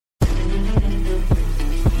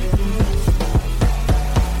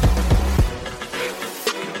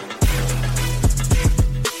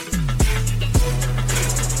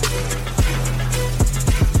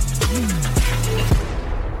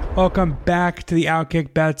Welcome back to the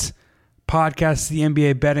Outkick Bets podcast, the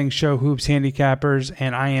NBA betting show, Hoops Handicappers,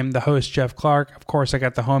 and I am the host, Jeff Clark. Of course, I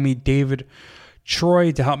got the homie David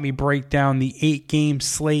Troy to help me break down the 8-game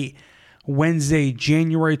slate Wednesday,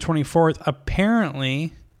 January 24th.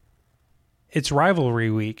 Apparently, it's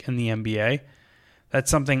rivalry week in the NBA.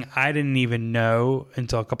 That's something I didn't even know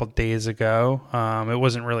until a couple days ago. It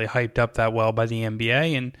wasn't really hyped up that well by the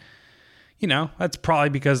NBA, and, you know, that's probably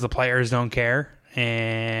because the players don't care.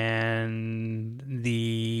 And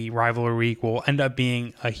the rivalry week will end up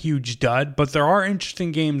being a huge dud. But there are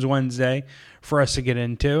interesting games Wednesday for us to get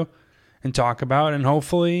into and talk about. And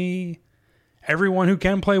hopefully everyone who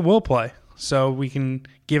can play will play. So we can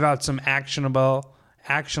give out some actionable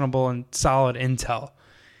and solid intel.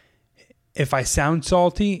 If I sound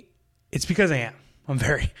salty, it's because I am. I'm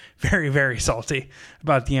very, very, very salty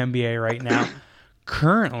about the NBA right now.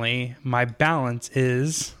 Currently, my balance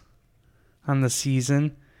is, on the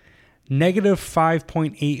season, negative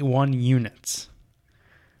 5.81 units.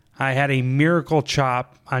 I had a miracle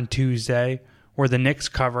chop on Tuesday where the Knicks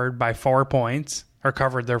covered by 4 points, or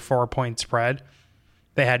covered their 4-point spread.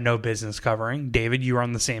 They had no business covering. David, you were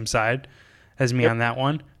on the same side as me on that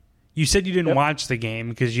one. You said you didn't watch the game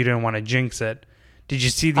because you didn't want to jinx it. Did you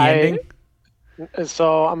see the ending?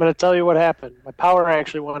 So I'm going to tell you what happened. My power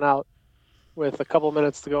actually went out with a couple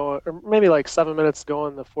minutes to go, or maybe like 7 minutes to go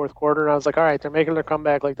in the fourth quarter. And I was like, all right, they're making their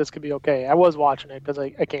comeback. Like, this could be okay. I was watching it because I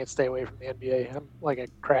can't stay away from the NBA. I'm like a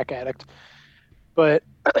crack addict. But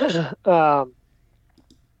I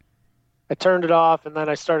turned it off, and then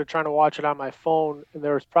I started trying to watch it on my phone, and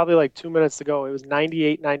there was probably like 2 minutes to go. It was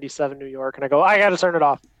 98-97 New York. And I go, I got to turn it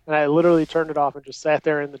off. And I literally turned it off and just sat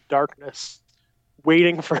there in the darkness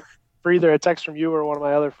waiting for either a text from you or one of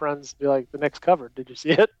my other friends to be like, the Knicks covered. Did you see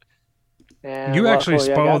it? And you actually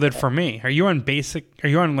spoiled it for me. Are you on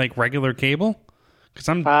like regular cable? Because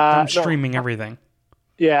I'm streaming everything.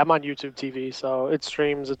 Yeah, I'm on YouTube TV, so it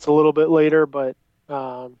streams. It's a little bit later, but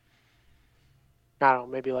I don't know,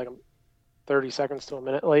 maybe like 30 seconds to a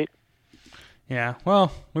minute late. Yeah,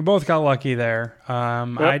 well, we both got lucky there.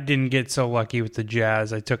 I didn't get so lucky with the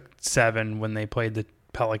Jazz. I took 7 when they played the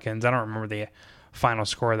Pelicans. I don't remember the final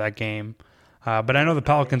score of that game. But I know the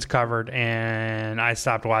Pelicans covered, and I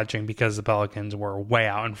stopped watching because the Pelicans were way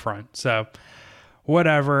out in front. So,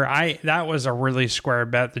 whatever. That was a really square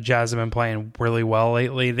bet. The Jazz have been playing really well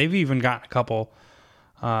lately. They've even gotten a couple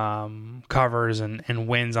covers and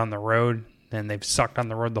wins on the road, and they've sucked on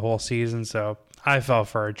the road the whole season. So, I fell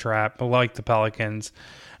for a trap. I liked the Pelicans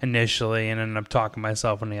initially, and ended up talking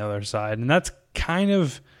myself on the other side. And that kind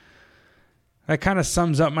of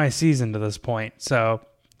sums up my season to this point. So,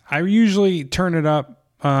 I usually turn it up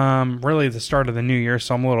really at the start of the new year,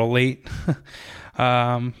 so I'm a little late.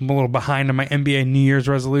 I'm a little behind on my NBA New Year's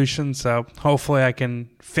resolution, so hopefully I can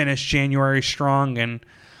finish January strong and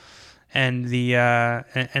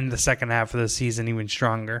the second half of the season even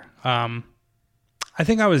stronger. I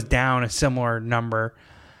think I was down a similar number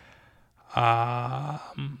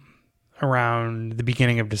around the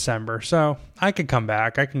beginning of December, so I could come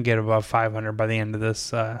back. I can get above 500 by the end of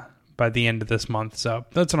this month. So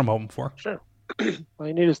that's what I'm hoping for. Sure. All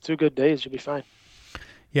you need is 2 good days. You'll be fine.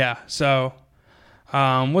 Yeah. So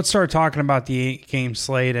let's start talking about the 8-game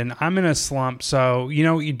slate. And I'm in a slump. So you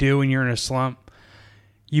know what you do when you're in a slump?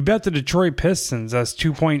 You bet the Detroit Pistons as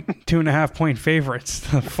 2.5 point favorites.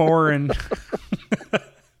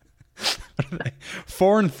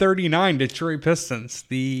 4-39 Detroit Pistons.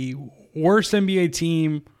 The worst NBA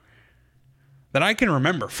team that I can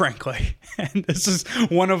remember, frankly. And this is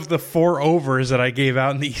one of the 4 overs that I gave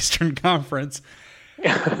out in the Eastern Conference.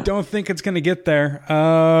 Don't think it's going to get there.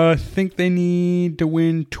 I think they need to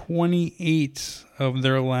win 28 of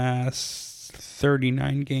their last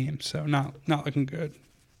 39 games. So not looking good.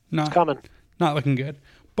 It's coming. Not looking good.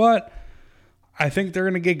 But I think they're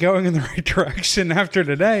going to get going in the right direction after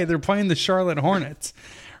today. They're playing the Charlotte Hornets.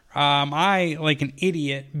 I, like an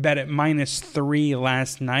idiot, bet at -3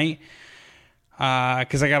 last night.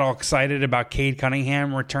 Because I got all excited about Cade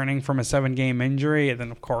Cunningham returning from a 7-game injury. And then,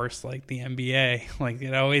 of course, like the NBA, like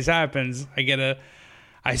it always happens, I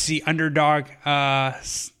see Underdog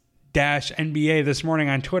 -NBA this morning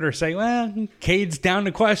on Twitter say, well, Cade's down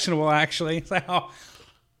to questionable, actually. It's like, oh,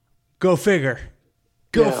 go figure.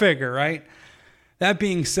 Go figure, right? That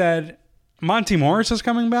being said, Monty Morris is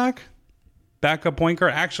coming back. Backup point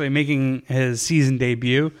guard, actually making his season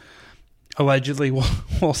debut. Allegedly,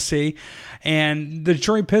 we'll see. And the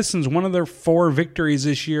Detroit Pistons, one of their 4 victories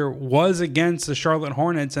this year was against the Charlotte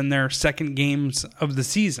Hornets in their second games of the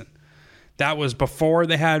season. That was before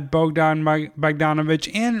they had Bogdan Bogdanovic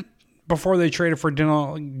and before they traded for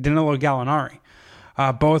Danilo Gallinari.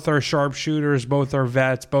 Both are sharpshooters. Both are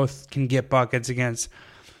vets. Both can get buckets against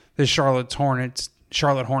the Charlotte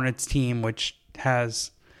Hornets team, which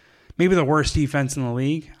has maybe the worst defense in the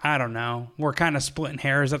league. I don't know. We're kind of splitting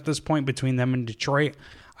hairs at this point between them and Detroit.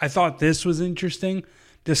 I thought this was interesting.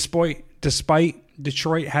 Despite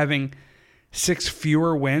Detroit having 6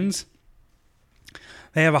 fewer wins,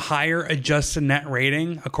 they have a higher adjusted net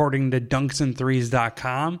rating according to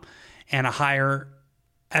dunksandthrees.com and a higher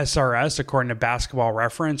SRS according to Basketball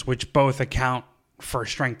Reference, which both account for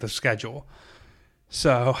strength of schedule.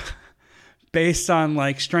 So based on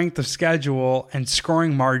like strength of schedule and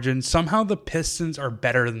scoring margin, somehow the Pistons are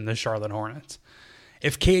better than the Charlotte Hornets.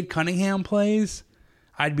 If Cade Cunningham plays,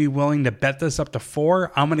 I'd be willing to bet this up to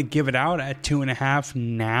 4. I'm going to give it out at 2.5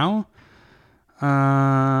 now.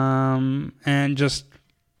 And just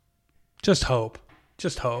hope.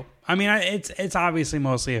 Just hope. I mean, it's obviously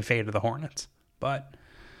mostly a fate of the Hornets, but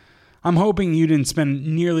I'm hoping you didn't spend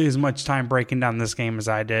nearly as much time breaking down this game as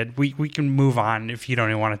I did. We can move on if you don't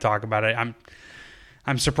even want to talk about it.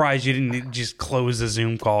 I'm surprised you didn't just close the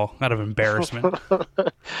Zoom call out of embarrassment.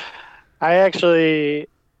 I actually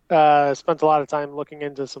spent a lot of time looking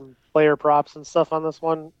into some player props and stuff on this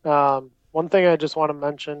one. One thing I just want to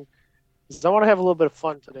mention is I want to have a little bit of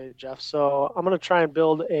fun today, Jeff. So I'm going to try and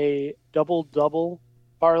build a double-double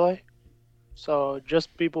parlay. So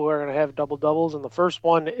just people who are going to have double-doubles. And the first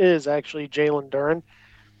one is actually Jalen Duren.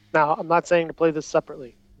 Now, I'm not saying to play this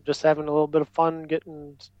separately. I'm just having a little bit of fun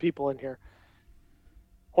getting people in here.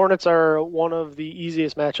 Hornets are one of the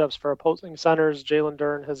easiest matchups for opposing centers. Jalen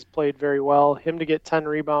Duren has played very well. Him to get 10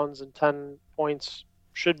 rebounds and 10 points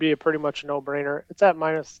should be pretty much a no-brainer. It's at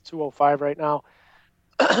minus 205 right now.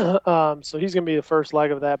 So he's going to be the first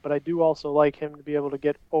leg of that, but I do also like him to be able to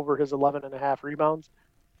get over his 11.5 rebounds.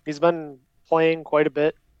 He's been playing quite a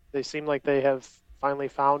bit. They seem like they have finally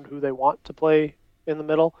found who they want to play in the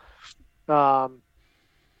middle.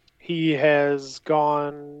 He has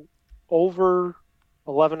gone over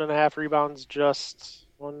 11.5 rebounds just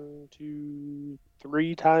 1, 2,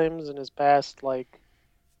 3 times in his past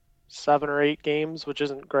 7 or 8 games, which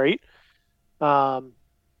isn't great.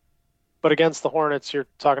 But against the Hornets, you're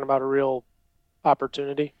talking about a real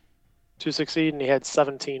opportunity to succeed, and he had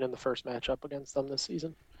 17 in the first matchup against them this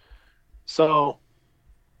season. So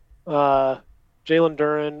Jalen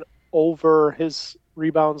Duren over his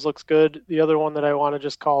rebounds looks good. The other one that I want to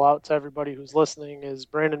just call out to everybody who's listening is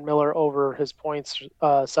Brandon Miller over his points,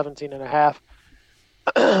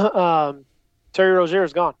 17.5. Terry Rozier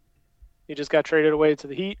is gone. He just got traded away to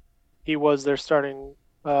the Heat. He was their starting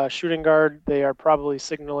shooting guard. They are probably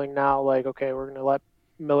signaling now okay, we're going to let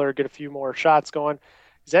Miller get a few more shots going.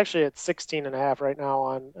 He's actually at 16.5 right now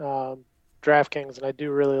on DraftKings, and I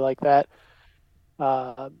do really like that.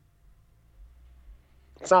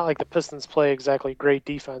 It's not like the Pistons play exactly great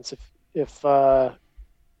defense. If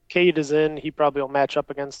Cade is in, he probably will match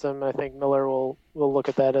up against him. I think Miller will look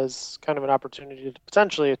at that as kind of an opportunity to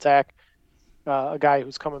potentially attack a guy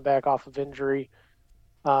who's coming back off of injury.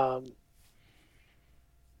 And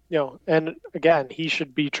again, he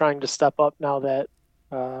should be trying to step up now that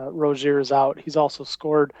Rozier is out. He's also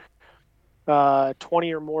scored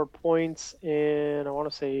 20 or more points in, I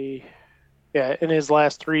want to say, in his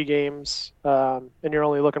last 3 games. And you're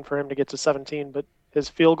only looking for him to get to 17, but his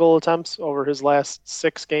field goal attempts over his last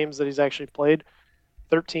 6 games that he's actually played,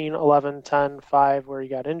 13, 11, 10, 5, where he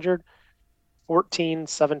got injured, 14,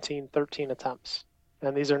 17, 13 attempts.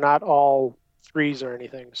 And these are not all threes or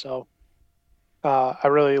anything. So I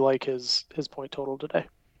really like his point total today.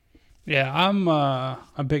 Yeah, I'm a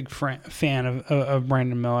big fan of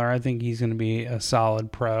Brandon Miller. I think he's going to be a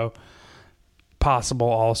solid pro, possible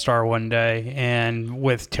all-star one day. And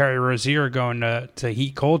with Terry Rozier going to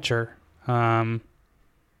Heat culture, a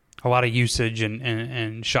lot of usage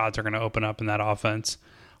and shots are going to open up in that offense.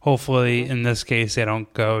 Hopefully, in this case, they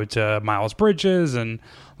don't go to Miles Bridges, and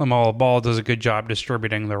LaMelo Ball does a good job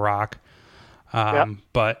distributing the rock.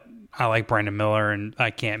 But I like Brandon Miller, and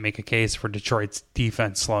I can't make a case for Detroit's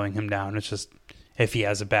defense slowing him down. It's just if he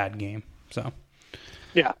has a bad game. So,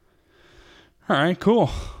 yeah. All right, cool.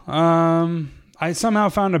 I somehow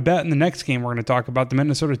found a bet in the next game we're going to talk about. The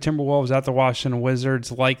Minnesota Timberwolves at the Washington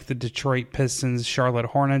Wizards, like the Detroit Pistons, Charlotte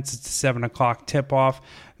Hornets. It's a 7 o'clock tip-off.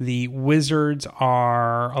 The Wizards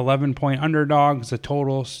are 11-point underdogs. The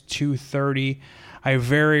total's 230. I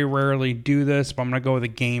very rarely do this, but I'm going to go with a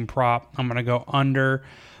game prop. I'm going to go under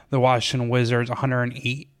the Washington Wizards,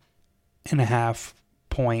 108.5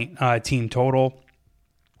 point team total.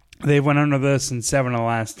 They've went under this in 7 of the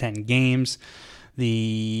last 10 games.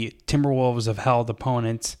 The Timberwolves have held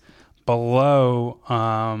opponents below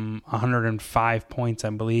 105 points, I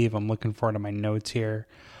believe. I'm looking forward to my notes here.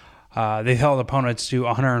 They've held opponents to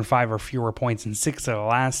 105 or fewer points in 6 of the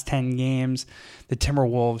last 10 games. The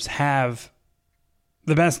Timberwolves have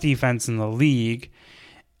the best defense in the league,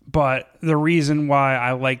 but the reason why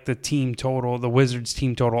I like the Wizards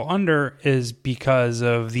team total under is because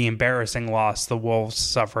of the embarrassing loss the Wolves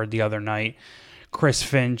suffered the other night. Chris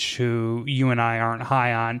Finch, who you and I aren't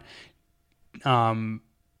high on,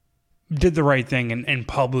 did the right thing in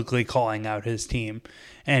publicly calling out his team.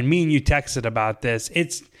 And me and you texted about this.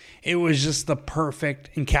 It was just the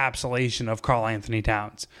perfect encapsulation of Karl Anthony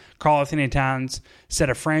Towns. Karl Anthony Towns set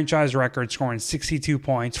a franchise record scoring 62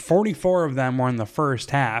 points. 44 of them were in the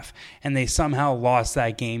first half, and they somehow lost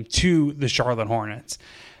that game to the Charlotte Hornets.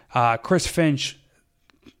 Chris Finch,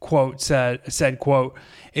 quote, said, quote,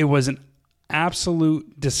 "It was an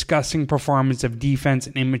absolute disgusting performance of defense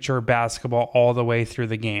and immature basketball all the way through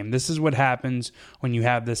the game. This is what happens when you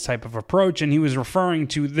have this type of approach." And he was referring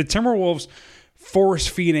to the Timberwolves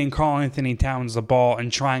force-feeding Karl Anthony Towns the ball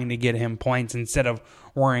and trying to get him points instead of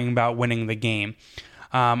worrying about winning the game.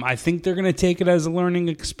 I think they're going to take it as a learning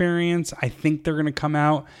experience. I think they're going to come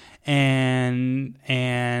out and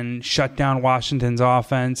shut down Washington's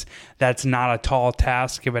offense. That's not a tall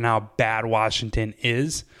task given how bad Washington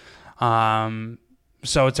is. So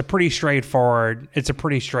it's a pretty straightforward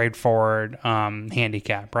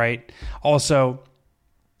handicap, right? Also,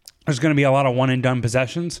 there's going to be a lot of one and done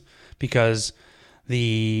possessions because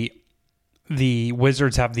the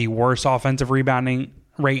Wizards have the worst offensive rebounding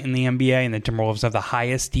rate in the NBA and the Timberwolves have the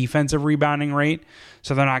highest defensive rebounding rate.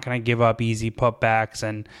 So they're not going to give up easy putbacks,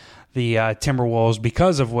 and the Timberwolves,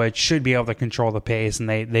 because of which, should be able to control the pace, and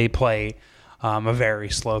they play a very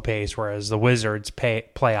slow pace, whereas the Wizards play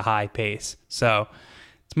a high pace. So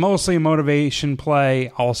it's mostly a motivation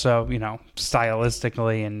play. Also,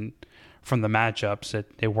 stylistically and from the matchups,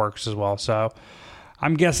 it works as well. So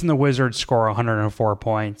I'm guessing the Wizards score 104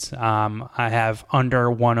 points. I have under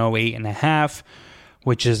 108.5,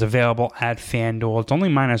 which is available at FanDuel. It's only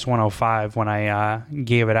minus 105 when I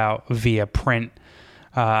gave it out via print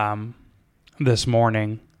this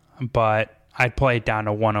morning, but I'd play it down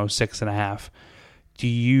to 106.5. Do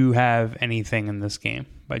you have anything in this game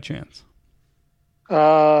by chance?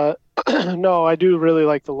 No, I do really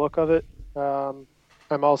like the look of it. I'm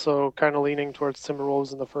also kind of leaning towards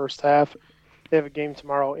Timberwolves in the first half. They have a game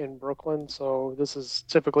tomorrow in Brooklyn, so this is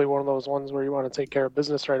typically one of those ones where you want to take care of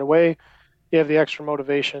business right away. You have the extra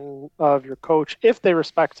motivation of your coach, if they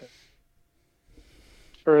respect him,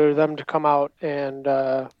 for them to come out and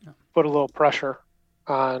put a little pressure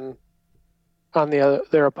on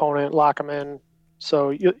their opponent, lock them in.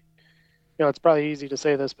 So it's probably easy to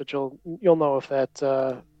say this, but you'll know if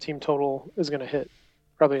that team total is going to hit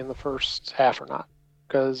probably in the first half or not.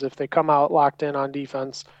 Because if they come out locked in on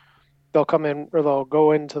defense, they'll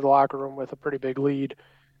go into the locker room with a pretty big lead.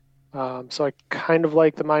 So I kind of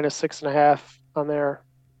like the minus 6.5 on there.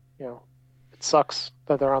 It sucks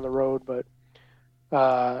that they're on the road, but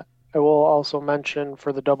I will also mention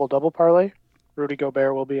for the double-double parlay, Rudy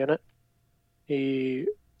Gobert will be in it. The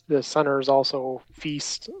centers also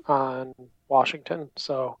feast on Washington,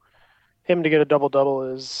 so him to get a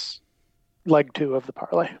double-double is leg 2 of the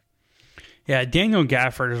parlay. Yeah, Daniel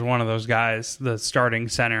Gafford is one of those guys, the starting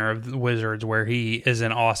center of the Wizards, where he is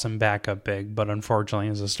an awesome backup big, but unfortunately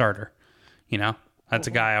is a starter. That's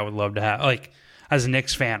a guy I would love to have. Like, as a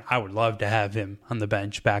Knicks fan, I would love to have him on the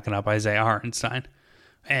bench backing up Isaiah Hartenstein.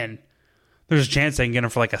 And there's a chance they can get him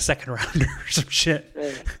for like a second rounder or some shit.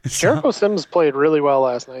 Jericho Sims played really well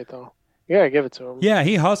last night, though. You gotta give it to him. Yeah,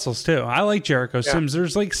 he hustles too. I like Jericho Sims.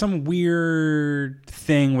 There's like some weird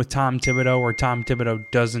thing with Tom Thibodeau where Tom Thibodeau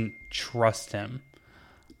doesn't trust him.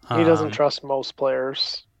 He doesn't trust most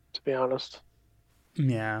players, to be honest.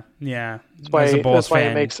 Yeah. That's why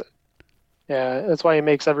he makes it. Yeah, that's why he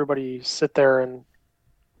makes everybody sit there and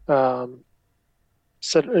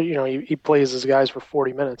he plays his guys for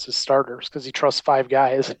 40 minutes as starters because he trusts 5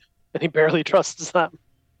 guys and he barely trusts them.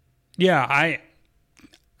 Yeah,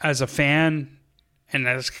 as a fan and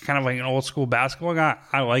as kind of like an old school basketball guy,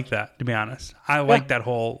 I like that, to be honest. I like that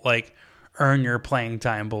whole like earn your playing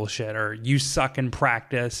time bullshit, or you suck in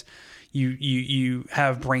practice. You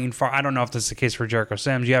have brain fart. I don't know if this is the case for Jericho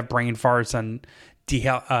Sims. You have brain farts on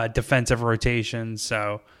defensive rotations,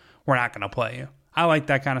 so we're not going to play you. I like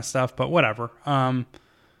that kind of stuff, but whatever.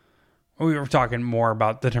 We were talking more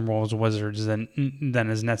about the Timberwolves Wizards than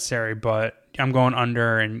is necessary, but I'm going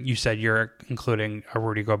under, and you said you're including a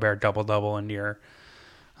Rudy Gobert double-double into your...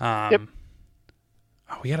 Yep.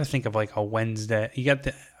 We got to think of like a Wednesday. You got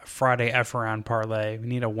the Friday F-around parlay. We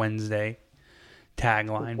need a Wednesday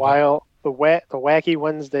tagline. The Wacky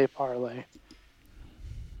Wednesday parlay.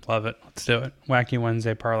 Love it. Let's do it. Wacky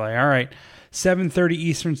Wednesday parlay. All right. 7:30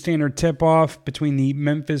 Eastern Standard tip-off between the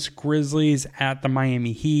Memphis Grizzlies at the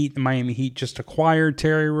Miami Heat. The Miami Heat just acquired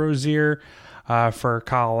Terry Rozier for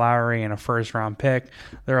Kyle Lowry and a first-round pick.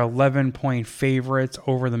 They're 11-point favorites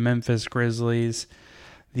over the Memphis Grizzlies.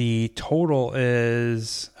 The total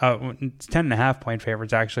is 10.5-point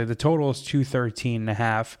favorites, actually. The total is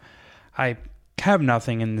 213.5. I have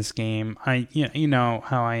nothing in this game. You know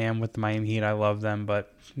how I am with the Miami Heat. I love them,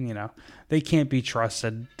 but they can't be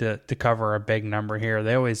trusted to cover a big number here.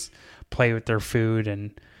 They always play with their food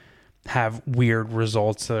and have weird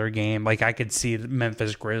results to their game. Like, I could see the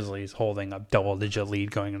Memphis Grizzlies holding a double-digit lead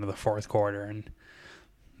going into the fourth quarter, and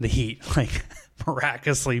the Heat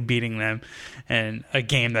miraculously beating them in a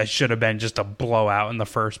game that should have been just a blowout in the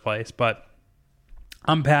first place. But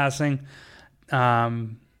I'm passing.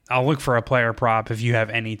 I'll look for a player prop if you have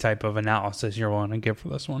any type of analysis you're willing to give for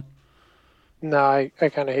this one. No, I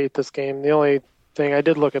kind of hate this game. The only thing, I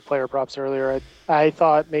did look at player props earlier. I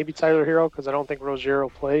thought maybe Tyler Hero, because I don't think Rozier will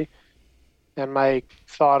play. And my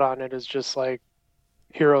thought on it is just like,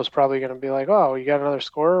 Hero's probably going to be like, oh, you got another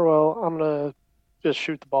scorer? Well, I'm going to just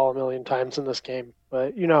shoot the ball a million times in this game.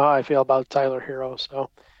 But you know how I feel about Tyler Hero. So.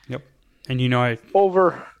 Yep. And I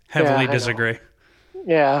heavily disagree.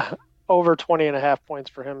 Yeah. Over 20.5 points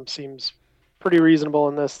for him seems pretty reasonable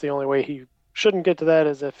in this. The only way he shouldn't get to that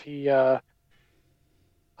is if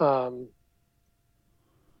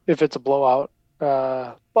if it's a blowout.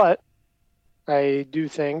 But I do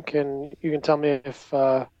think, and you can tell me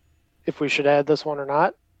if we should add this one or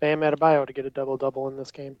not, Bam Adebayo to get a double-double in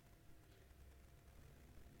this game.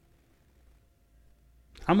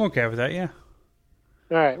 I'm okay with that, yeah.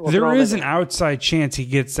 All right. Well, there is an outside chance he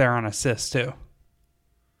gets there on assists, too.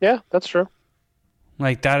 Yeah, that's true.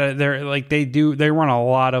 Like that, they run a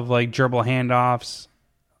lot of like dribble handoffs.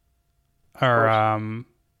 Or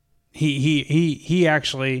he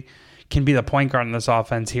actually can be the point guard in this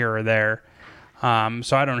offense here or there.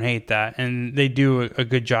 So I don't hate that, and they do a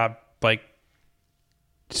good job like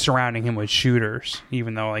surrounding him with shooters,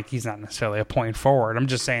 even though like he's not necessarily a point forward. I'm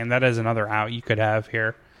just saying that is another out you could have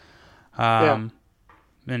here. And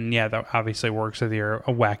yeah, that obviously works with your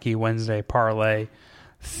Wacky Wednesday parlay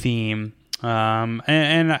theme. And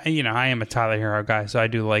I am a Tyler Hero guy, so I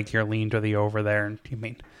do like your lean to the over there. And I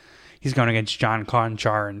mean, he's going against John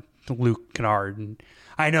Conchar and Luke Kennard, and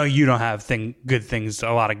I know you don't have a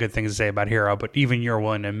lot of good things to say about Hero, but even you're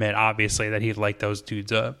willing to admit, obviously, that he'd light those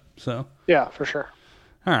dudes up. So yeah, for sure.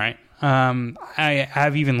 All right. I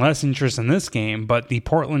have even less interest in this game, but the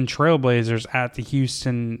Portland Trailblazers at the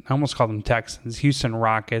I almost called them Texans, Houston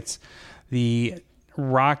Rockets. The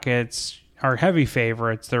Rockets are heavy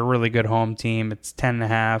favorites. They're a really good home team. It's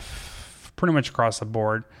 10.5, pretty much across the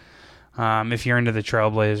board. If you're into the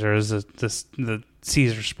Trailblazers, the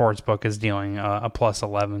Caesar Sportsbook is dealing a plus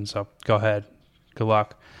 11, so go ahead. Good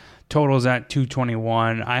luck. Total's at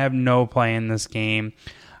 221. I have no play in this game.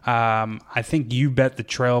 I think you bet the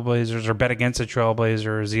Trailblazers or bet against the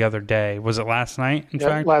Trailblazers the other day. Was it last night? In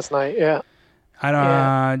fact, last night. Yeah.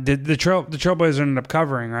 Did the Trailblazers end up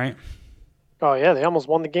covering, right? Oh yeah, they almost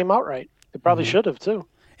won the game outright. They probably should have too.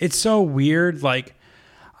 It's so weird. Like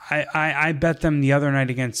I bet them the other night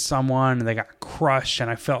against someone and they got crushed and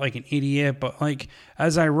I felt like an idiot. But like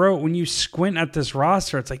as I wrote, when you squint at this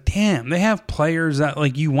roster, it's like, damn, they have players that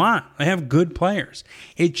like you want. They have good players.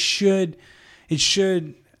 It should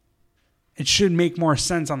make more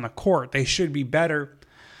sense on the court. They should be better.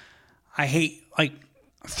 I hate like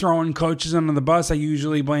throwing coaches under the bus. I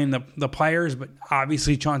usually blame the players, but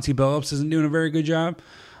obviously Chauncey Billups isn't doing a very good job.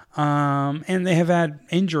 And they have had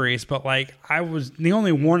injuries, but like the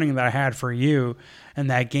only warning that I had for you in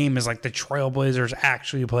that game is like the Trailblazers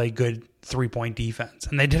actually play good 3-point defense,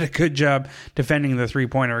 and they did a good job defending the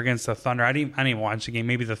 3-pointer against the Thunder. I didn't even watch the game.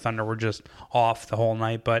 Maybe the Thunder were just off the whole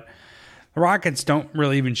night, but the Rockets don't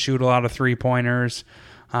really even shoot a lot of 3-pointers.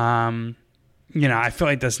 I feel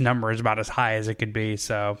like this number is about as high as it could be.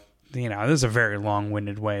 So, this is a very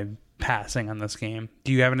long-winded way of passing on this game.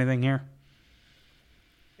 Do you have anything here?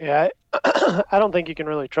 Yeah, I don't think you can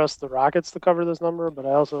really trust the Rockets to cover this number, but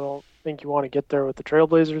I also don't think you want to get there with the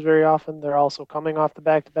Trailblazers very often. They're also coming off the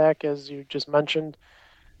back-to-back, as you just mentioned,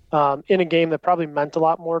 in a game that probably meant a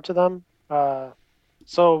lot more to them.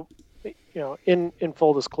 So, in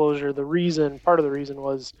full disclosure, part of the reason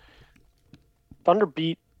was Thunder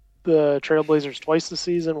beat the Trailblazers twice this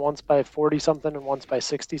season, once by 40-something and once by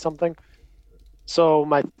 60-something. So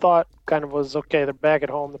my thought kind of was, okay, they're back at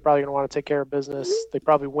home. They're probably going to want to take care of business. They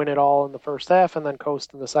probably win it all in the first half and then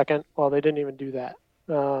coast in the second. Well, they didn't even do that.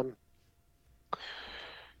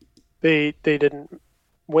 they didn't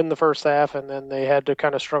win the first half, and then they had to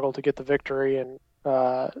kind of struggle to get the victory. And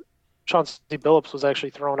Chauncey Billups was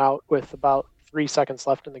actually thrown out with about 3 seconds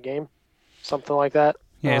left in the game, something like that.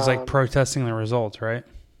 Yeah, he's like protesting the results, right?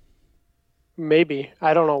 Maybe.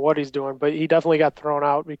 I don't know what he's doing, but he definitely got thrown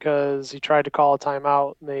out because he tried to call a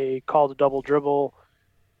timeout and they called a double dribble.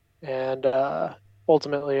 And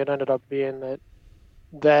ultimately, it ended up being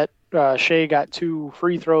that Shea got 2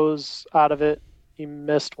 free throws out of it. He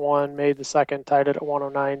missed one, made the second, tied it at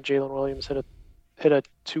 109. Jalen Williams hit a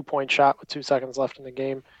 2-point shot with 2 seconds left in the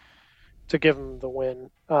game to give him the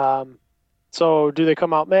win. So do they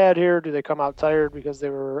come out mad here? Do they come out tired because they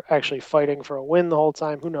were actually fighting for a win the whole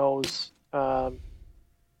time? Who knows? The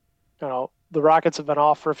Rockets have been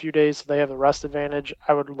off for a few days, so they have the rest advantage.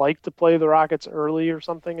 I would like to play the Rockets early or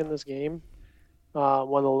something in this game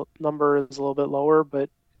when the number is a little bit lower, but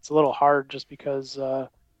it's a little hard just because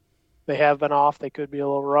they have been off. They could be a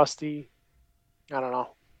little rusty. I don't know.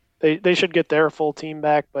 They should get their full team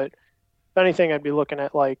back, but if anything, I'd be looking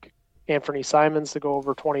at like Anthony Simons to go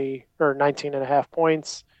over 20 or 19 and a half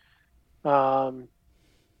points.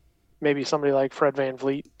 Maybe somebody like Fred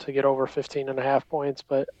VanVleet to get over 15 and a half points.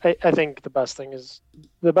 But I think the best thing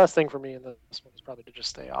for me in this one is probably to just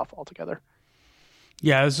stay off altogether.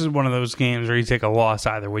 Yeah, this is one of those games where you take a loss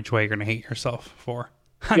either which way, you're going to hate yourself for.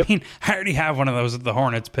 I mean, I already have one of those at the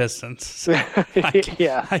Hornets Pistons. So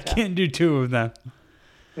I can't do 2 of them.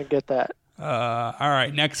 I get that. All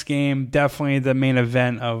right, next game, definitely the main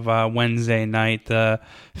event of Wednesday night. The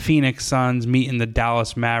Phoenix Suns meeting the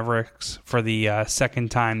Dallas Mavericks for the second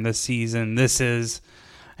time this season. This is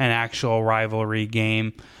an actual rivalry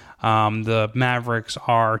game. The Mavericks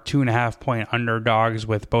are 2.5-point underdogs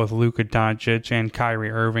with both Luka Doncic and Kyrie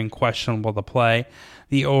Irving questionable to play.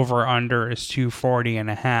 The over-under is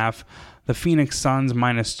 240.5. The Phoenix Suns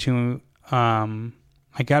 -2.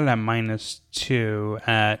 I got it at -2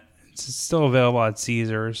 at. It's still available at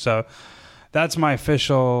Caesars, so that's my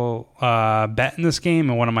official bet in this game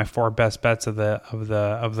and one of my 4 best bets of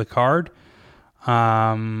the card.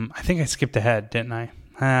 I think I skipped ahead, didn't I?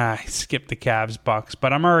 I skipped the Cavs Bucks,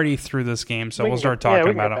 but I'm already through this game, so we'll start talking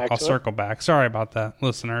about it. I'll circle back. Sorry about that,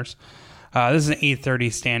 listeners. This is an 8:30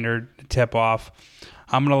 standard tip off.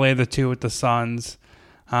 I'm gonna lay the 2 with the Suns.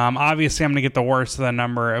 Obviously, I'm going to get the worst of the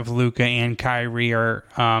number if Luka and Kyrie are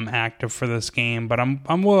active for this game, but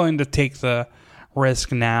I'm willing to take the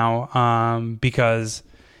risk now because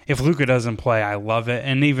if Luka doesn't play, I love it.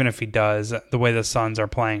 And even if he does, the way the Suns are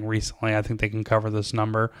playing recently, I think they can cover this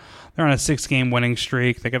number. They're on a 6-game winning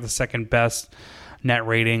streak. They got the second best net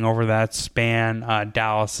rating over that span.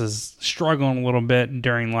 Dallas is struggling a little bit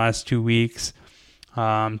during the last 2 weeks, 2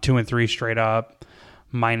 and 3 straight up.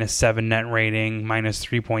 -7 net rating,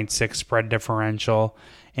 -3.6 spread differential.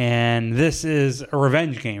 And this is a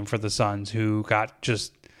revenge game for the Suns, who got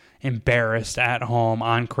just embarrassed at home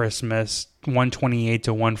on Christmas,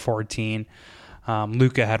 128-114.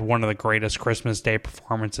 Luka had one of the greatest Christmas Day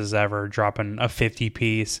performances ever, dropping a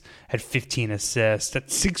 50-piece, had 15 assists,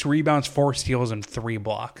 had 6 rebounds, 4 steals, and 3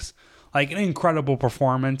 blocks. Like an incredible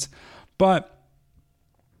performance. But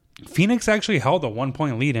Phoenix actually held a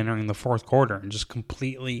 1-point lead entering the fourth quarter and just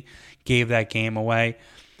completely gave that game away.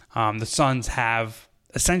 The Suns have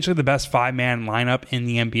essentially the best 5-man lineup in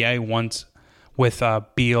the NBA once with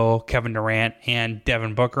Beal, Kevin Durant, and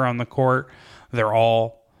Devin Booker on the court. They're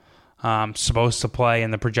all supposed to play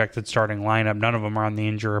in the projected starting lineup. None of them are on the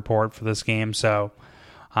injury report for this game, so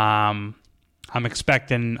I'm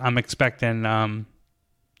expecting the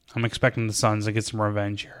Suns to get some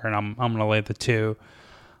revenge here, and I'm going to lay the 2.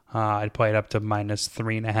 I'd play it up to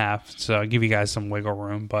 -3.5, so I'll give you guys some wiggle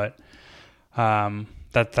room. But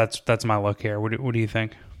that's my look here. What do you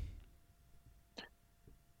think?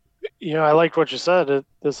 I liked what you said.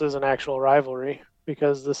 This is an actual rivalry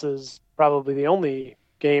because this is probably the only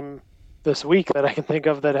game this week that I can think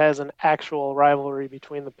of that has an actual rivalry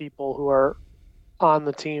between the people who are on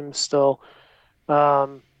the team still.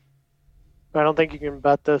 I don't think you can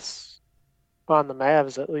bet this on the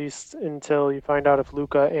Mavs, at least until you find out if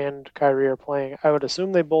Luka and Kyrie are playing. I would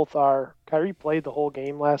assume they both are. Kyrie played the whole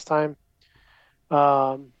game last time.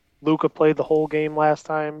 Luka played the whole game last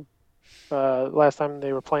time. Last time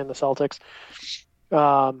they were playing the Celtics.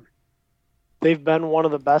 They've been one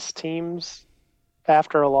of the best teams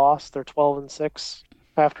after a loss. They're 12-6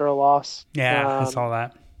 after a loss. Yeah, I saw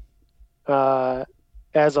that.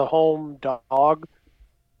 As a home dog,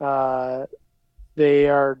 they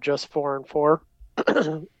are just 4-4,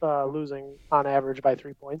 losing on average by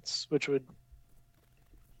 3 points, which would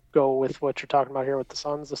go with what you're talking about here with the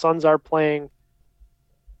Suns. The Suns are playing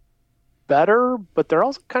better, but they're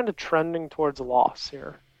also kind of trending towards a loss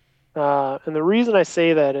here. And the reason I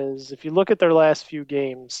say that is if you look at their last few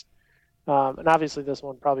games, and obviously this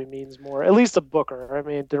one probably means more, at least a Booker. I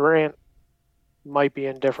mean, Durant might be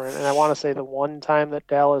indifferent. And I want to say the one time that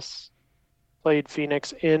Dallas played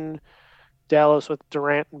Phoenix in Dallas with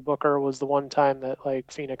Durant and Booker was the one time that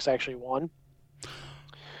like Phoenix actually won.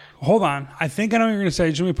 Hold on. I think I know what you're going to say.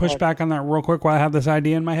 Just let me push back on that real quick while I have this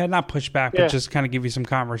idea in my head. Not push back, but just kind of give you some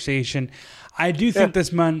conversation. I do think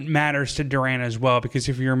this matters to Durant as well, because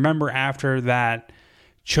if you remember after that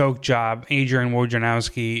choke job, Adrian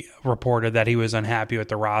Wojnarowski reported that he was unhappy with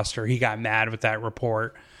the roster. He got mad with that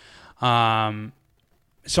report. So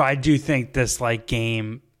I do think this like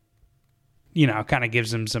game, you know, kind of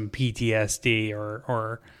gives him some PTSD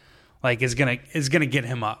or like is gonna get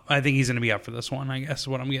him up. I think he's gonna be up for this one, I guess is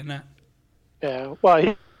what I'm getting at. Yeah,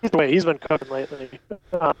 well, he's been cooking lately,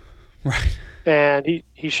 Right? And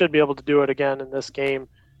he should be able to do it again in this game.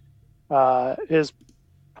 His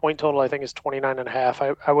point total, I think, is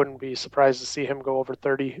 29.5. I wouldn't be surprised to see him go over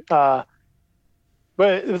 30. But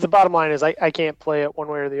the bottom line is I can't play it one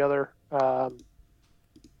way or the other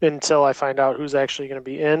until I find out who's actually going to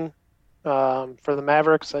be in for the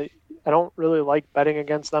Mavericks. I don't really like betting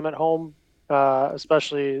against them at home,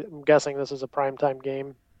 especially I'm guessing this is a primetime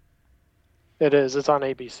game. It is. It's on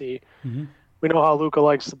ABC. Mm-hmm. We know how Luka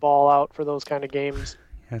likes to ball out for those kind of games.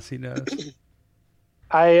 Yes, he does.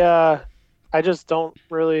 I just don't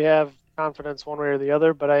really have confidence one way or the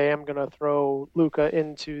other, but I am going to throw Luka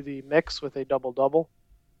into the mix with a double-double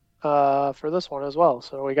for this one as well.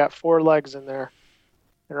 So we got 4 legs in there.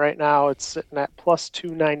 And right now it's sitting at plus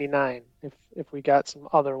 299 if we got some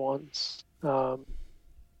other ones.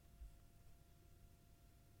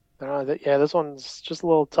 This one's just a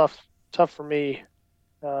little tough for me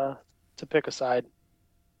to pick a side.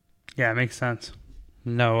 Yeah, it makes sense.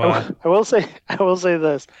 No, I will say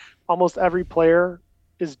this: almost every player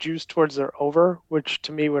is juiced towards their over, which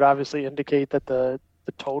to me would obviously indicate that the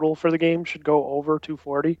total for the game should go over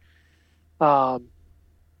 240. I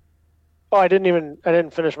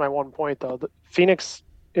didn't finish my 1 point though. The Phoenix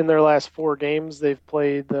in their last 4 games, they've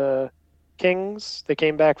played the Kings. They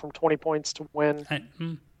came back from 20 points to win.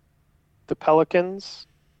 The Pelicans,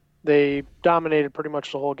 they dominated pretty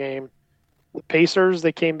much the whole game. The Pacers,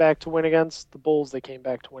 they came back to win against. The Bulls, they came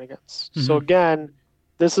back to win against. Mm-hmm. So again,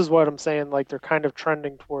 this is what I'm saying. Like they're kind of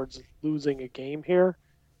trending towards losing a game here,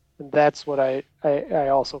 and that's what I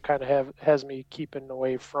also kind of has me keeping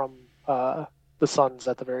away from the Suns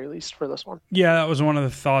at the very least for this one. Yeah, that was one of the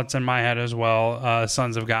thoughts in my head as well.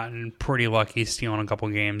 Suns have gotten pretty lucky stealing a couple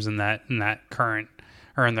games in their current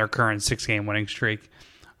 6-game winning streak.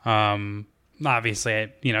 Obviously,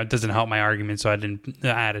 it doesn't help my argument, so I didn't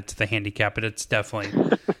add it to the handicap. But it's definitely.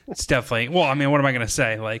 Well, I mean, what am I going to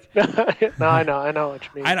say? Like, no, I know what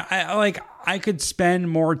you mean. I could spend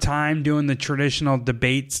more time doing the traditional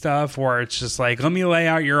debate stuff, where it's just like, let me lay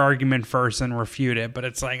out your argument first and refute it. But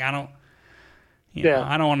it's like I don't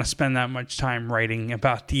want to spend that much time writing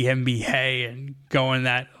about the NBA and going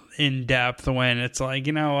that in depth when it's like,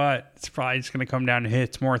 you know what, it's probably just going to come down to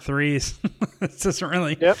hits more threes. It's just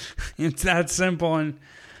really, It's that simple. And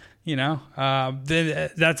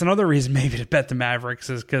that's another reason maybe to bet the Mavericks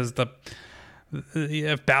is because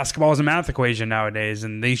if basketball is a math equation nowadays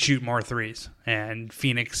and they shoot more threes, and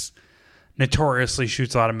Phoenix notoriously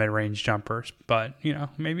shoots a lot of mid-range jumpers, but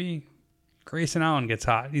maybe Grayson Allen gets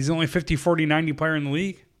hot. He's the only 50, 40, 90 player in the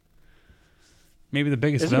league. Maybe the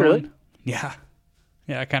biggest villain. Really?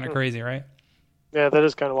 Yeah, kind of crazy, right? Yeah, that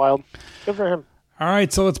is kind of wild. Good for him. All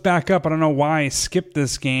right, so let's back up. I don't know why I skipped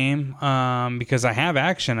this game because I have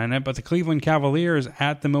action in it, but the Cleveland Cavaliers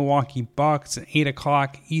at the Milwaukee Bucks, 8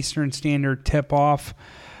 o'clock Eastern Standard tip-off.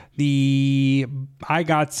 I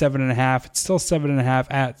got 7.5. It's still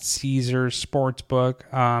 7.5 at Caesars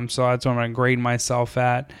Sportsbook, so that's what I'm going to grade myself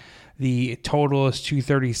at. The total is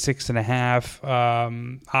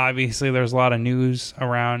 236.5. Obviously, there's a lot of news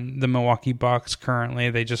around the Milwaukee Bucks currently.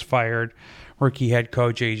 They just fired rookie head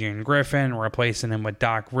coach Adrian Griffin, replacing him with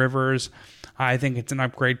Doc Rivers. I think it's an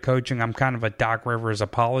upgrade coaching. I'm kind of a Doc Rivers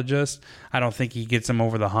apologist. I don't think he gets them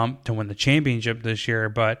over the hump to win the championship this year,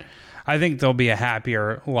 but I think there'll be a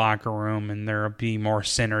happier locker room and there'll be more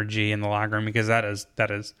synergy in the locker room because that is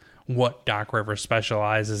what Doc Rivers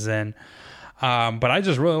specializes in. But I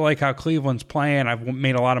just really like how Cleveland's playing. I've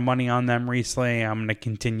made a lot of money on them recently. I'm going to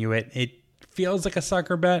continue it. It feels like a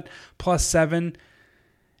sucker bet. +7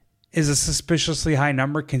 is a suspiciously high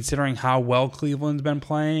number considering how well Cleveland's been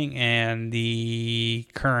playing and the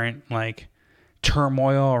current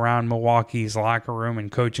turmoil around Milwaukee's locker room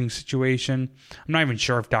and coaching situation. I'm not even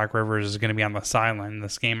sure if Doc Rivers is going to be on the sideline in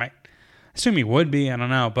this game. I assume he would be. I don't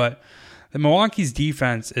know, but The Milwaukee's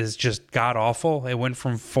defense is just god awful. It went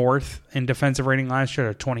from 4th in defensive rating last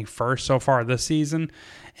year to 21st so far this season.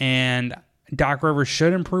 And Doc Rivers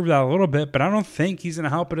should improve that a little bit, but I don't think he's going to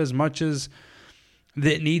help it as much as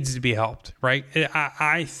it needs to be helped, right?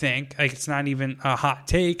 I think, like, it's not even a hot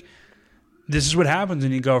take. This is what happens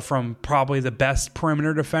when you go from probably the best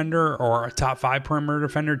perimeter defender or a top 5 perimeter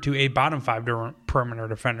defender to a bottom 5 perimeter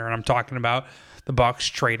defender. And I'm talking about the Bucks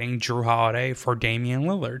trading Drew Holiday for Damian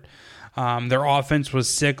Lillard. Their offense was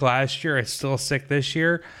sick last year. It's still sick this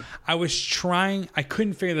year. I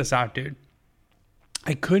couldn't figure this out, dude.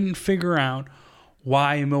 I couldn't figure out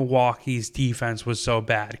why Milwaukee's defense was so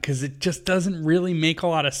bad, because it just doesn't really make a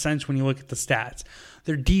lot of sense when you look at the stats.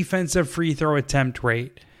 Their defensive free throw attempt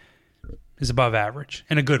rate is above average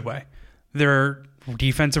in a good way. Their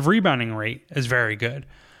defensive rebounding rate is very good.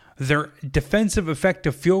 Their defensive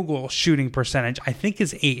effective field goal shooting percentage, I think,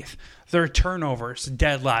 is 8th. Their turnovers,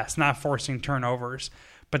 dead last, not forcing turnovers.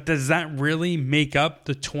 But does that really make up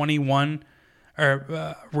the 21,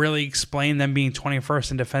 or really explain them being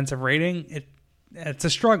 21st in defensive rating? It's a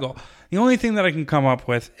struggle. The only thing that I can come up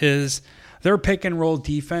with is their pick and roll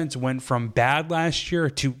defense went from bad last year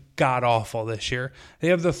to god awful this year. They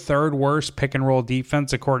have the 3rd worst pick and roll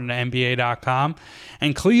defense according to NBA.com.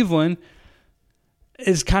 And Cleveland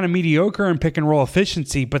is kind of mediocre in pick and roll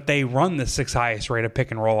efficiency, but they run the 6th highest rate of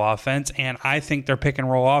pick and roll offense. And I think their pick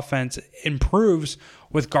and roll offense improves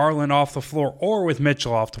with Garland off the floor or with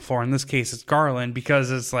Mitchell off the floor. In this case, it's Garland,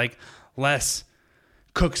 because it's like less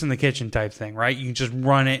cooks in the kitchen type thing, right? You can just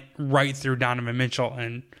run it right through Donovan Mitchell.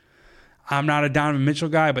 And I'm not a Donovan Mitchell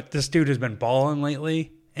guy, but this dude has been balling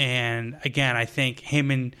lately. And again, I think him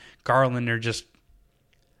and Garland are just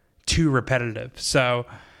too repetitive. So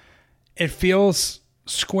it feels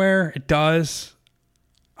square. It does.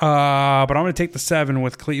 But I'm going to take the 7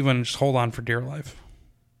 with Cleveland and just hold on for dear life.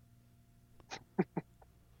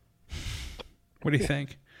 What do you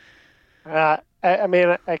think? I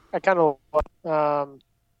kind of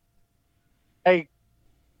I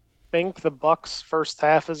think the Bucks' first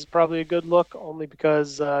half is probably a good look, only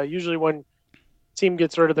because usually when team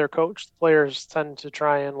gets rid of their coach, the players tend to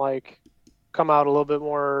try and like come out a little bit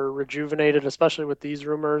more rejuvenated, especially with these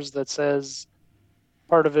rumors that says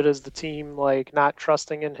part of it is the team like not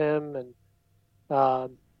trusting in him. And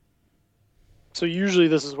so usually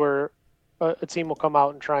this is where a team will come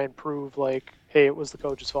out and try and prove like, hey, it was the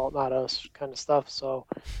coach's fault, not us, kind of stuff. So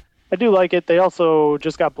I do like it. They also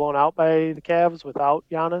just got blown out by the Cavs without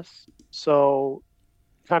Giannis. So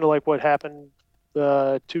kind of like what happened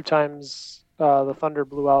the 2 times the Thunder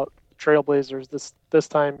blew out the Trailblazers. This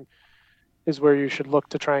time is where you should look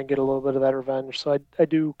to try and get a little bit of that revenge. So I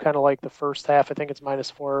do kind of like the first half. I think it's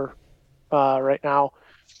 -4 right now.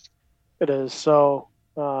 It is. So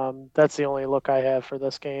that's the only look I have for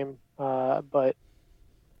this game. But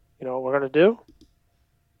you know what we're going to do?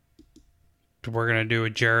 We're going to do a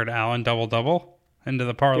Jared Allen double-double into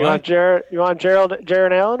the parlay. You want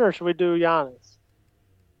Jared Allen, or should we do Giannis?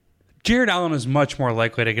 Jared Allen is much more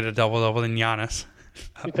likely to get a double-double than Giannis.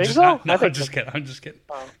 You think so? I'm just kidding.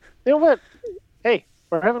 You know what? Hey,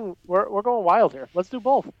 we're going wild here. Let's do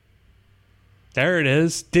both. There it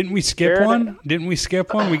is. Didn't we skip one?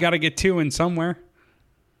 We got to get 2 in somewhere.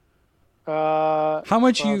 How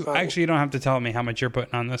much actually, you don't have to tell me how much you're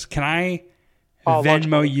putting on this. Can I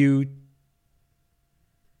Venmo you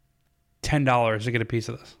 $10 to get a piece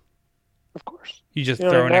of this? Of course. You just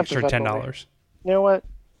throw an extra $10. You know what?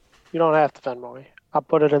 You don't have to Venmo me. I'll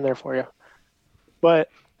put it in there for you. But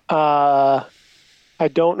I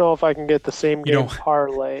don't know if I can get the same game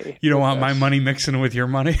parlay. You don't want my money mixing with your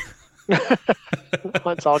money?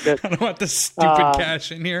 That's all good. I don't want this stupid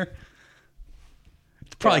cash in here.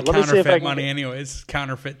 It's probably counterfeit money anyways.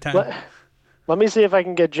 Counterfeit 10. Let me see if I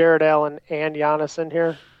can get Jared Allen and Giannis in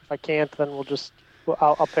here. If I can't, then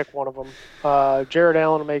I'll pick one of them. Jared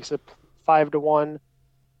Allen makes it 5-1.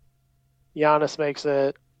 Giannis makes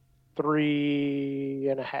it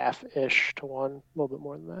 3.5-ish to 1, a little bit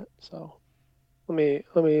more than that. So let me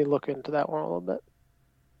look into that one a little bit.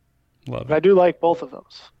 Love but it. I do like both of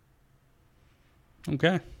those.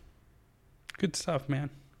 Okay, good stuff,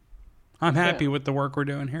 man. I'm happy with the work we're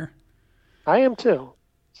doing here. I am too.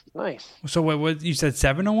 It's nice. So what you said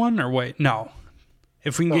 7-1 or wait? No.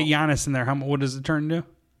 If we can get Giannis in there, what does it turn to?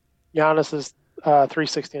 Giannis is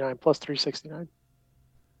 369 plus 369.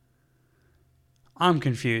 I'm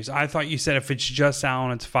confused. I thought you said if it's just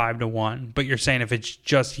Allen, it's 5-1. But you're saying if it's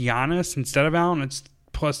just Giannis instead of Allen, it's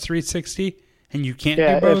plus 360, and you can't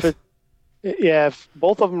do both. If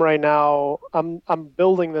both of them right now, I'm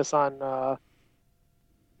building this on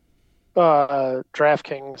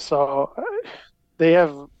DraftKings, so they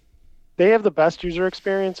have they have the best user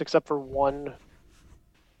experience except for one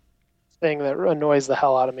thing that annoys the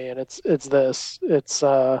hell out of me, and it's this. It's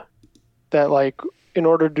that like in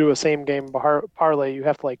order to do a same game parlay, you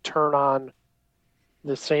have to like turn on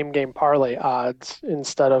the same game parlay odds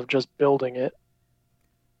instead of just building it.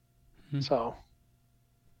 So,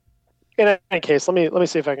 in any case, let me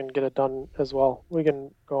see if I can get it done as well. We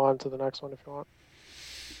can go on to the next one if you want.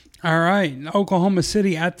 All right, Oklahoma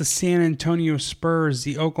City at the San Antonio Spurs.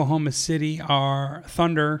 The Oklahoma City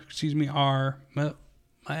Thunder are my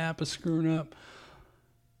app is screwing up.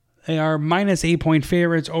 They are minus 8-point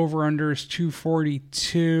favorites. Over under is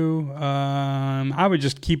 242. I would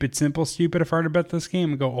just keep it simple, stupid, if I were to bet this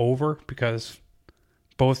game and go over, because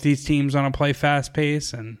both these teams want to play fast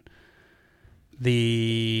pace, and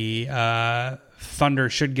the Thunder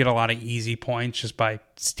should get a lot of easy points just by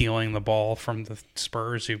stealing the ball from the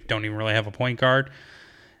Spurs, who don't even really have a point guard.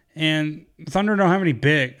 And the Thunder don't have any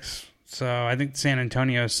bigs, so I think San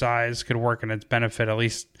Antonio's size could work in its benefit, at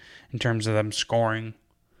least in terms of them scoring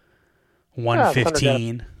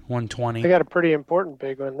 115, 120. They got a pretty important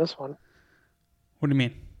big one in this one. What do you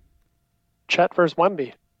mean? Chet versus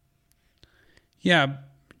Wemby. Yeah,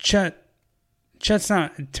 Chet's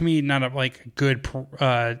not, to me, not a good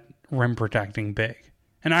rim protecting big.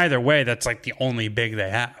 And either way, that's like the only big they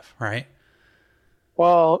have, right?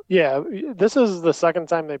 Well, yeah, this is the second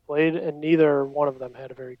time they played, and neither one of them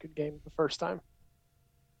had a very good game the first time.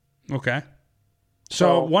 Okay.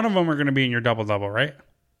 So one of them are going to be in your double-double, right?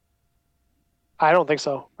 I don't think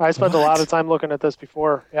so. I spent a lot of time looking at this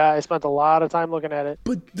before. Yeah, I spent a lot of time looking at it.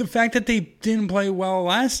 But the fact that they didn't play well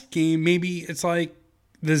last game, maybe it's like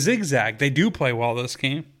the zigzag. They do play well this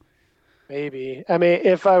game. Maybe. I mean,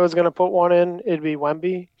 if I was going to put one in, it'd be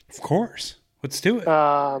Wemby. Of course. Let's do it.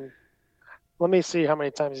 Let me see how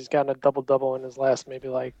many times he's gotten a double-double in his last maybe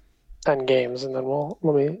 10 games, and then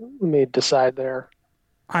let me decide there.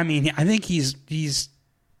 I mean, I think he's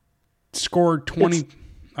scored 20.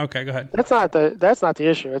 Okay, go ahead. That's not the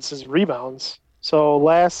issue. It's his rebounds. So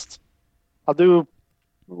I'll do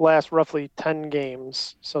last roughly 10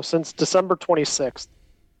 games. So since December 26th,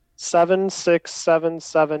 7, 6, 7,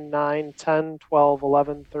 7, 9, 10, 12,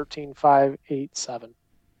 11, 13, 5, 8, 7.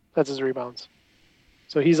 That's his rebounds.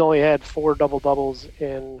 So he's only had 4 double-doubles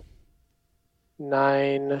in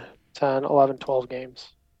 9, 10, 11, 12 games.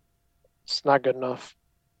 It's not good enough.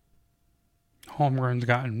 Holmgren's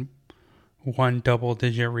gotten one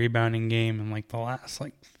double-digit rebounding game in the last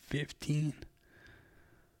 15.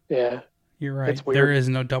 Yeah. You're right. There is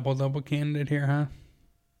no double-double candidate here, huh?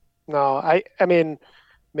 No, I mean,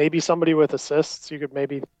 maybe somebody with assists. You could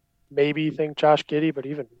maybe think Josh Giddey, but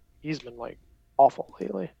even he's been awful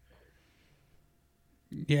lately.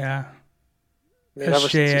 Yeah. I mean, ever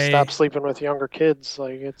since he stopped sleeping with younger kids,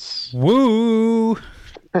 it's... Woo!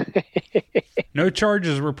 No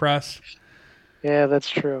charges were pressed. Yeah, that's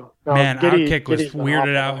true. No, man, Outkick was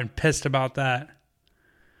weirded out and pissed about that.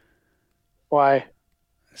 Why?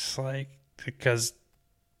 It's because,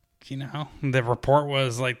 the report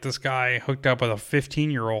was this guy hooked up with a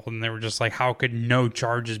 15-year-old, and they were just how could no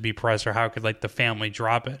charges be pressed, or how could the family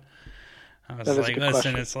drop it? I was listen,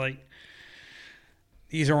 question. It's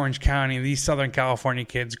these Orange County, these Southern California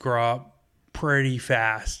kids grow up pretty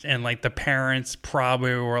fast, and the parents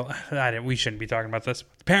probably were. We shouldn't be talking about this.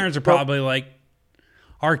 The parents are probably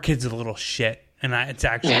our kid's a little shit, and it's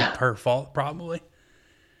actually her fault, probably.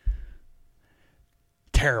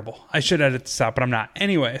 Terrible. I should edit this out, but I'm not.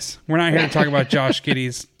 Anyways, we're not here to talk about Josh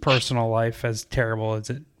Giddey's personal life, as terrible as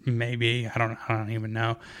it may be. I don't even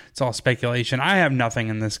know. It's all speculation. I have nothing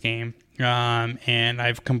in this game, and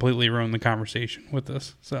I've completely ruined the conversation with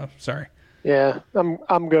this. So sorry. Yeah,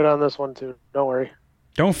 I'm good on this one too. Don't worry.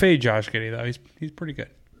 Don't fade Josh Giddey though. He's pretty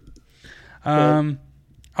good.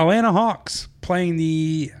 Atlanta Hawks playing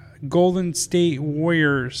the Golden State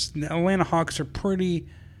Warriors. The Atlanta Hawks are pretty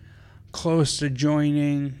close to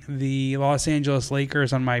joining the Los Angeles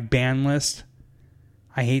Lakers on my ban list.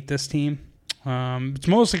 I hate this team. It's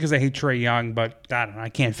mostly because I hate Trae Young, but I don't know. I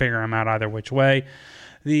can't figure him out either which way.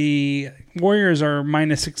 The Warriors are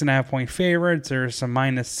minus 6.5 point favorites. There's some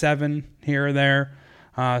 -7 here or there.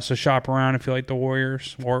 So shop around if you like the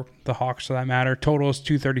Warriors or the Hawks for that matter. Total is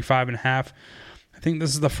 235.5. I think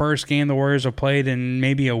this is the first game the Warriors have played in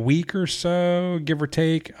maybe a week or so, give or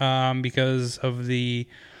take, because of the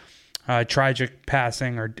tragic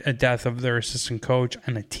passing or death of their assistant coach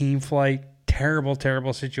and a team flight. Terrible,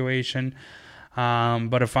 terrible situation.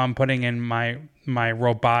 But if I'm putting in my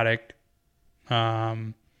robotic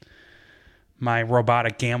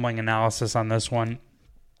gambling analysis on this one,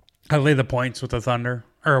 I lay the points with the Thunder,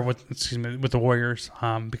 or with the Warriors,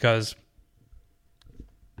 because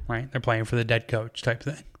right? They're playing for the dead coach type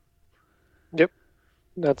thing. Yep.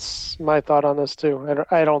 That's my thought on this, too.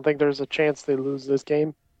 I don't think there's a chance they lose this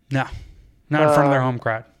game. No, not in front of their home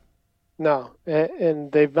crowd. No,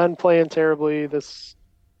 and they've been playing terribly. This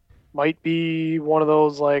might be one of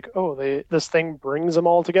those like, this thing brings them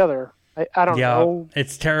all together. I don't know.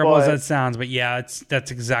 It's terrible as that sounds, but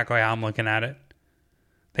that's exactly how I'm looking at it.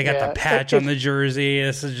 They got the patch on the jersey.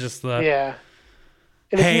 This is just the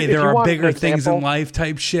hey, there are bigger things in life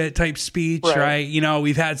type speech, right? You know,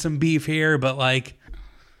 we've had some beef here, but like,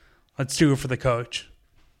 let's do it for the coach.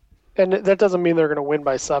 And that doesn't mean they're going to win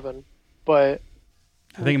by 7, but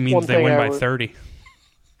I think it means they win by 30.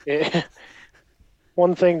 Yeah.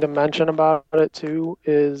 One thing to mention about it too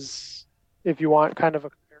is if you want kind of a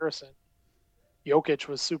comparison, Jokic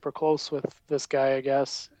was super close with this guy, I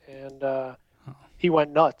guess, and he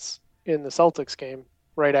went nuts in the Celtics game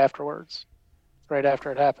right afterwards, right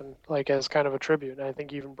after it happened, like as kind of a tribute. And I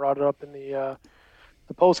think he even brought it up in the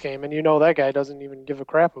post game. And that guy doesn't even give a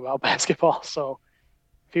crap about basketball. So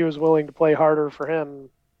if he was willing to play harder for him,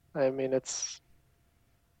 I mean, it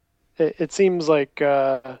seems like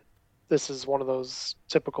this is one of those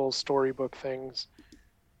typical storybook things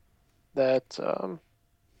that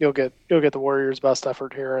you'll get the Warriors' best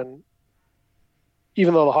effort here. And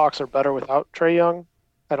even though the Hawks are better without Trae Young,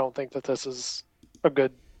 I don't think that this is a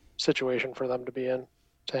good situation for them to be in,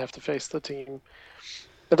 to have to face the team.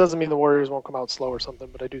 That doesn't mean the Warriors won't come out slow or something,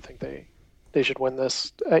 but I do think they should win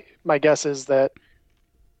this. My guess is that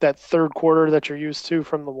third quarter that you're used to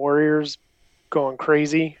from the Warriors going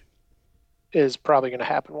crazy is probably going to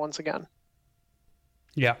happen once again.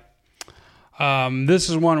 Yeah. This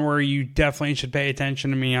is one where you definitely should pay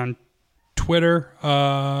attention to me on Twitter,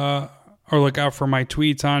 or look out for my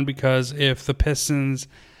tweets on, because if the Pistons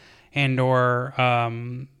and or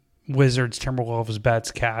Wizards Timberwolves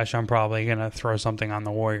bets cash, I'm probably going to throw something on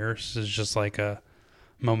the Warriors. It's just like a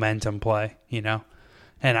momentum play, and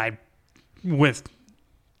with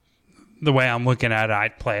the way I'm looking at it,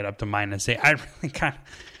 I'd play it up to -8.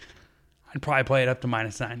 I'd probably play it up to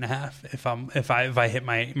 -9.5 if I hit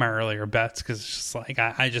my earlier bets, because it's just like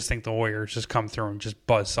I just think the Warriors just come through and just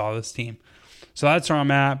buzzsaw this team. So that's where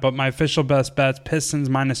I'm at. But my official best bets: Pistons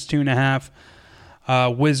 -2.5,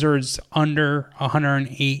 Wizards under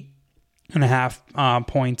 108.5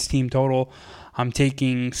 points team total. I'm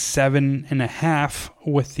taking 7.5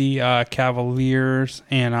 with the Cavaliers,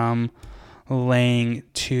 and I'm laying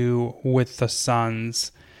 2 with the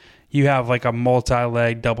Suns. You have like a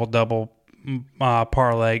multi-leg double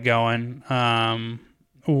parlay going.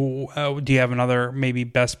 Do you have another maybe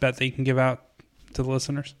best bet that you can give out to the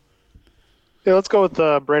listeners? Yeah, let's go with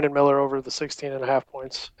Brandon Miller over the 16.5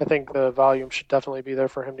 points. I think the volume should definitely be there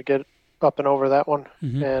for him to get up and over that one.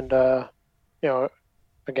 Mm-hmm. And,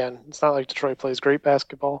 again, it's not like Detroit plays great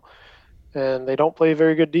basketball, and they don't play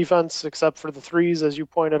very good defense except for the threes, as you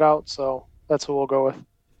pointed out. So that's what we'll go with.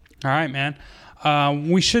 All right, man.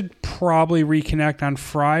 We should probably reconnect on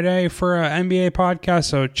Friday for an NBA podcast,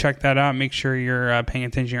 so check that out. Make sure you're paying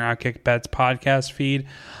attention to your Outkick Bets podcast feed.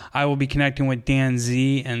 I will be connecting with Dan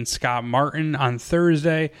Z and Scott Martin on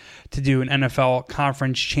Thursday to do an NFL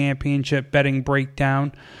Conference Championship betting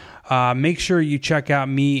breakdown. Make sure you check out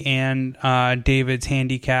me and David's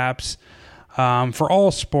handicaps for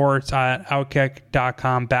all sports at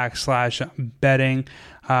outkick.com/betting.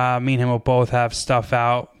 Me and him will both have stuff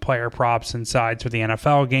out, player props and sides for the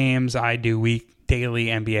NFL games. I do daily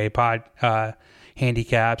NBA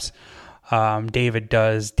handicaps. David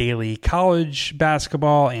does daily college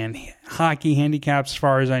basketball and hockey handicaps. As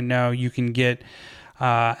far as I know, you can get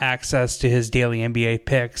access to his daily NBA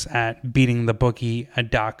picks at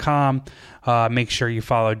beatingthebookie.com. Make sure you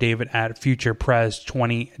follow David at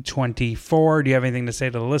FuturePrez2024. Do you have anything to say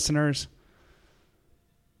to the listeners?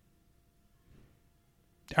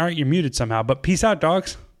 All right, you're muted somehow, but peace out,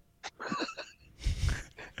 dogs.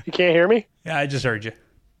 You can't hear me? Yeah, I just heard you.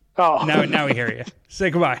 Oh. Now we hear you.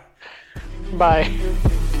 Say goodbye. Bye.